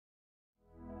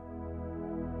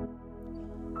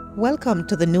Welcome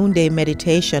to the Noonday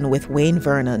Meditation with Wayne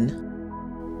Vernon.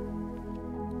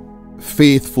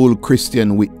 Faithful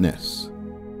Christian witness.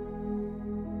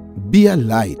 Be a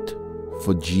light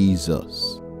for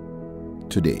Jesus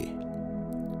today.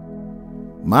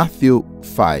 Matthew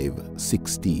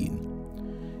 5:16.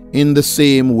 In the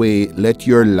same way, let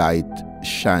your light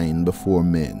shine before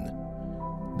men,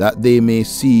 that they may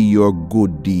see your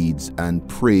good deeds and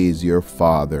praise your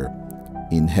Father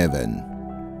in heaven.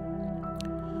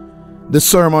 The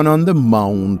Sermon on the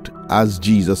Mount, as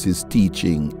Jesus is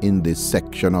teaching in this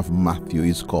section of Matthew,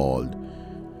 is called,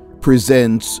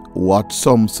 presents what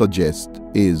some suggest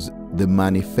is the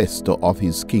manifesto of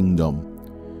his kingdom.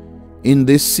 In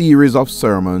this series of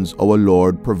sermons, our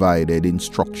Lord provided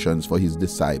instructions for his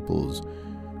disciples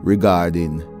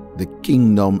regarding the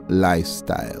kingdom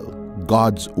lifestyle,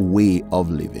 God's way of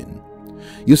living.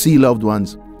 You see, loved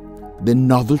ones, the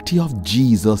novelty of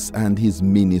Jesus and his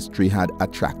ministry had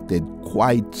attracted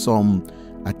quite some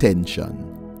attention.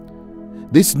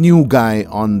 This new guy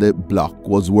on the block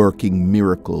was working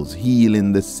miracles,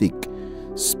 healing the sick,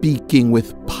 speaking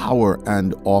with power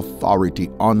and authority,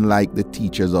 unlike the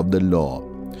teachers of the law.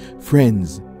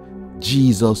 Friends,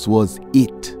 Jesus was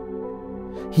it.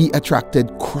 He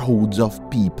attracted crowds of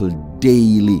people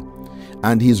daily,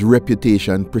 and his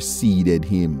reputation preceded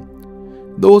him.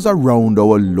 Those around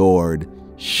our Lord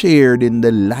shared in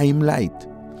the limelight,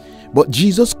 but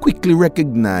Jesus quickly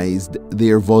recognized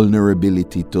their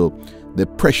vulnerability to the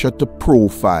pressure to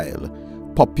profile,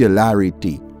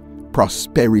 popularity,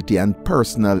 prosperity, and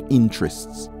personal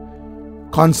interests.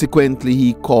 Consequently,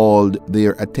 he called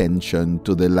their attention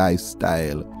to the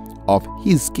lifestyle of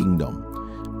his kingdom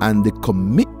and the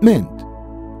commitment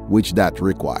which that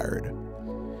required.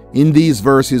 In these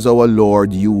verses, our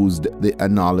Lord used the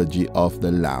analogy of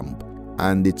the lamp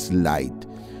and its light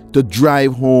to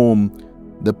drive home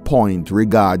the point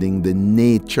regarding the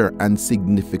nature and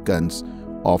significance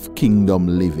of kingdom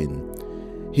living.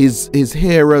 His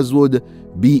hearers would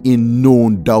be in no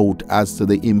doubt as to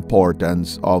the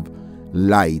importance of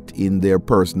light in their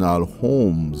personal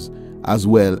homes, as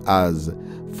well as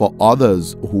for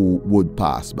others who would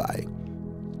pass by.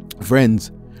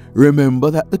 Friends, remember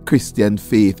that the Christian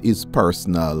faith is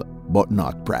personal but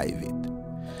not private.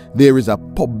 There is a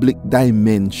public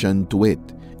dimension to it.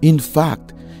 In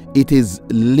fact, it is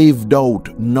lived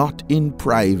out not in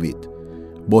private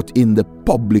but in the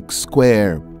public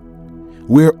square.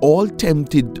 We're all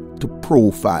tempted to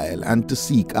profile and to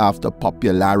seek after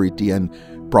popularity and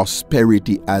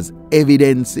prosperity as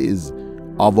evidences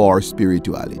of our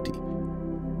spirituality.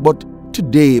 But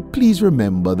today, please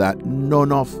remember that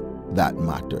none of that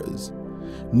matters.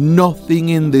 Nothing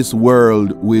in this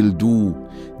world will do.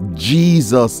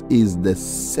 Jesus is the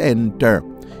center.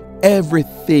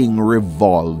 Everything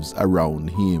revolves around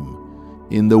him,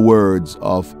 in the words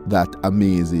of that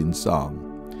amazing song.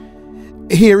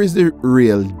 Here is the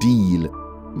real deal,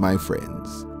 my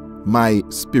friends, my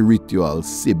spiritual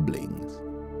siblings.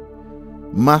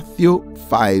 Matthew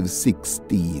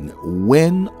 5:16.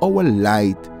 When our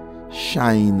light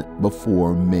shine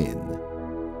before men.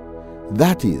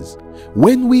 That is,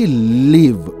 when we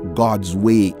live God's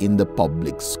way in the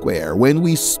public square, when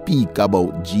we speak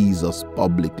about Jesus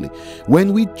publicly,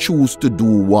 when we choose to do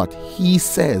what he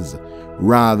says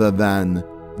rather than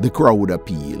the crowd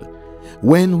appeal,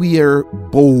 when we are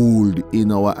bold in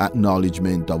our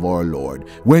acknowledgement of our Lord,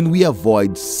 when we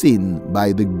avoid sin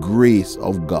by the grace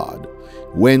of God,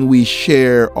 when we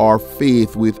share our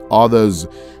faith with others,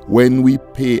 when we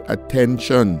pay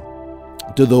attention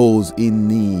to those in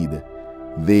need,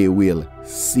 they will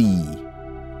see.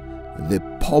 The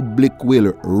public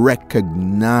will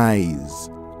recognize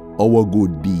our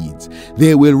good deeds.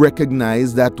 They will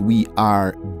recognize that we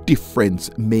are difference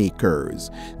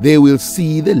makers. They will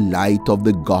see the light of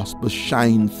the gospel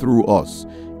shine through us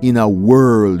in a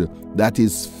world that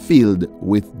is filled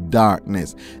with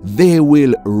darkness. They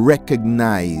will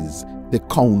recognize the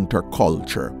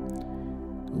counterculture.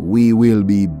 We will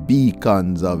be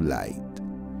beacons of light.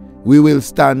 We will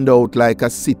stand out like a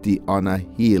city on a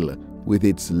hill with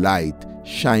its light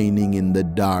shining in the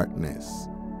darkness.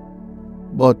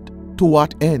 But to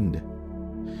what end?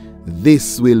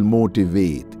 This will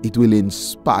motivate, it will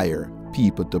inspire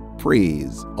people to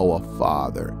praise our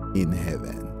Father in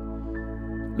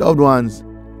heaven. Loved ones,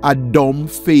 a dumb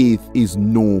faith is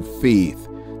no faith,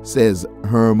 says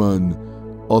Hermann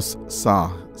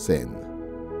Ossarsen,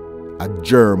 a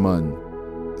German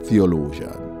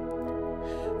theologian.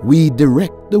 We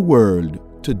direct the world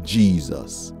to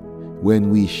Jesus when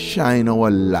we shine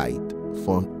our light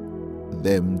for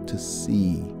them to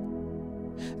see.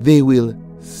 They will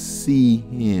see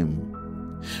him.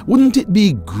 Wouldn't it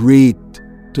be great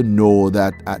to know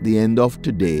that at the end of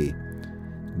today,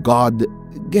 God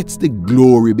gets the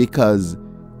glory because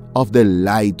of the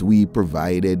light we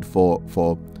provided for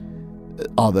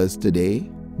others today,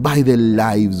 by the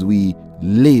lives we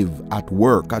live at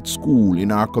work, at school,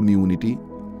 in our community?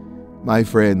 My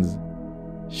friends,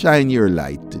 shine your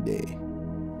light today.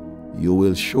 You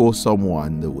will show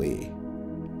someone the way.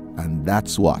 And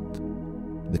that's what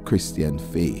the Christian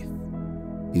faith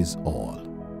is all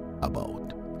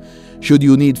about. Should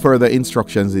you need further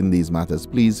instructions in these matters,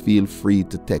 please feel free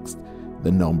to text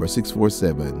the number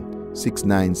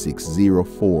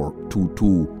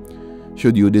 647-696-0422.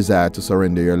 Should you desire to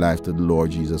surrender your life to the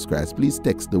Lord Jesus Christ, please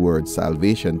text the word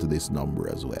salvation to this number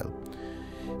as well.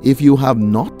 If you have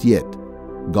not yet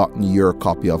gotten your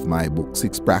copy of my book,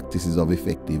 6 Practices of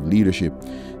Effective Leadership,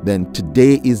 then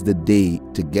today is the day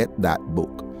to get that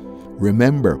book.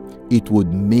 Remember, it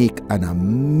would make an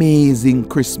amazing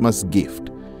Christmas gift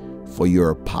for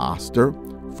your pastor,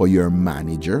 for your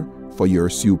manager, for your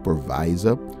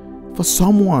supervisor, for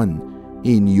someone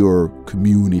in your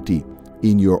community,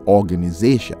 in your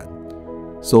organization.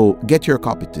 So get your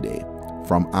copy today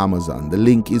from Amazon. The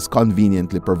link is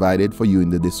conveniently provided for you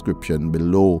in the description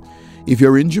below. If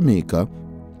you're in Jamaica,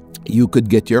 you could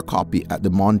get your copy at the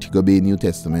Montego Bay New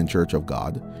Testament Church of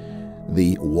God,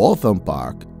 the Waltham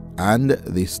Park, and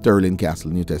the Stirling Castle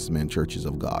New Testament Churches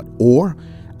of God, or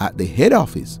at the head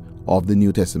office of the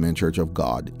New Testament Church of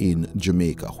God in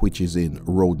Jamaica, which is in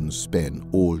Rodenspen,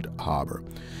 Old Harbor.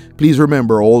 Please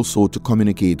remember also to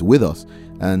communicate with us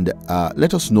and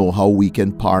let us know how we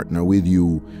can partner with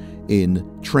you in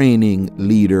training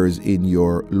leaders in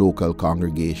your local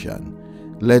congregation.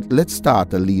 Let's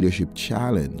start a leadership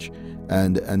challenge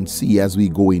and see as we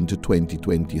go into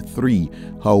 2023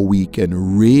 how we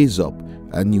can raise up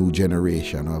a new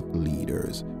generation of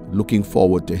leaders. Looking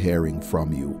forward to hearing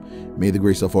from you. May the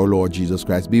grace of our Lord Jesus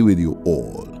Christ be with you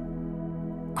all.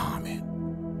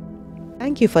 Amen.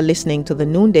 Thank you for listening to the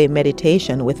Noonday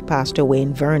Meditation with Pastor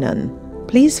Wayne Vernon.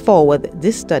 Please forward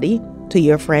this study to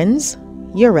your friends,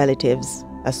 your relatives,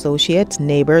 associates,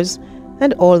 neighbors,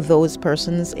 and all those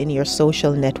persons in your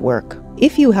social network.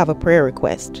 If you have a prayer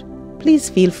request, please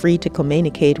feel free to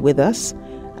communicate with us,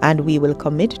 and we will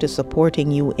commit to supporting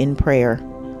you in prayer.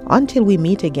 Until we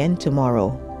meet again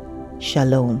tomorrow,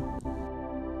 Shalom.